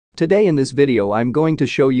Today in this video I'm going to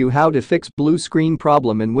show you how to fix blue screen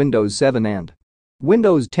problem in Windows 7 and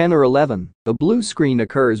Windows 10 or 11. A blue screen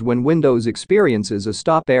occurs when Windows experiences a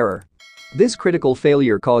stop error. This critical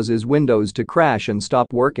failure causes Windows to crash and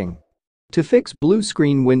stop working. To fix blue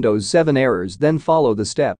screen Windows 7 errors, then follow the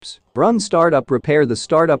steps. Run Startup Repair. The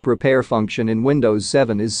Startup Repair function in Windows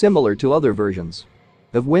 7 is similar to other versions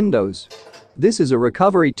of Windows. This is a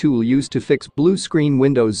recovery tool used to fix blue screen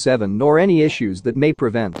Windows 7 or any issues that may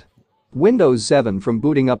prevent Windows 7 from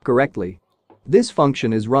booting up correctly. This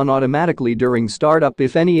function is run automatically during startup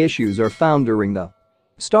if any issues are found during the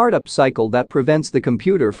startup cycle that prevents the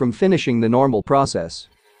computer from finishing the normal process.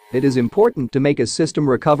 It is important to make a system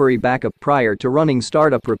recovery backup prior to running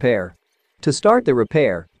Startup Repair. To start the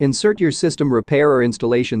repair, insert your System Repair or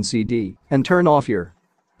Installation CD and turn off your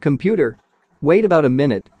computer. Wait about a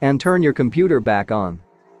minute and turn your computer back on.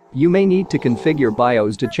 You may need to configure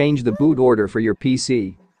BIOS to change the boot order for your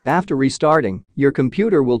PC. After restarting, your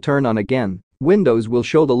computer will turn on again, Windows will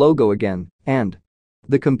show the logo again, and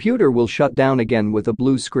the computer will shut down again with a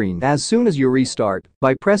blue screen as soon as you restart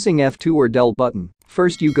by pressing F2 or Del button.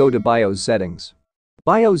 First you go to BIOS settings.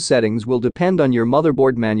 BIOS settings will depend on your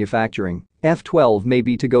motherboard manufacturing. F12 may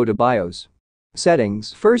be to go to BIOS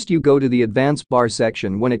settings. First you go to the advanced bar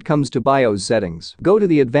section. When it comes to BIOS settings, go to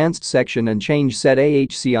the advanced section and change set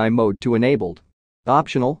AHCI mode to enabled.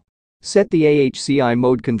 Optional. Set the AHCI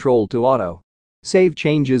mode control to auto. Save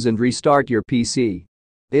changes and restart your PC.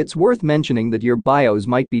 It's worth mentioning that your BIOS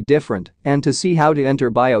might be different, and to see how to enter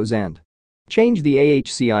BIOS and change the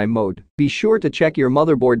AHCI mode, be sure to check your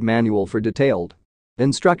motherboard manual for detailed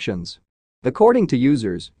instructions. According to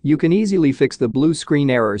users, you can easily fix the blue screen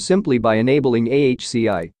error simply by enabling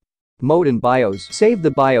AHCI mode in BIOS. Save the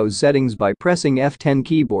BIOS settings by pressing F10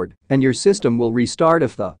 keyboard, and your system will restart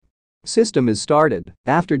if the system is started.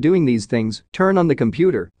 After doing these things, turn on the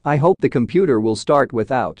computer. I hope the computer will start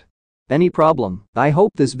without any problem. I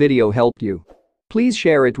hope this video helped you. Please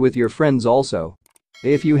share it with your friends also.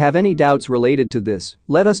 If you have any doubts related to this,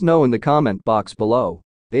 let us know in the comment box below.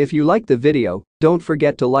 If you like the video, don't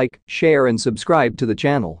forget to like, share and subscribe to the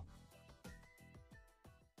channel.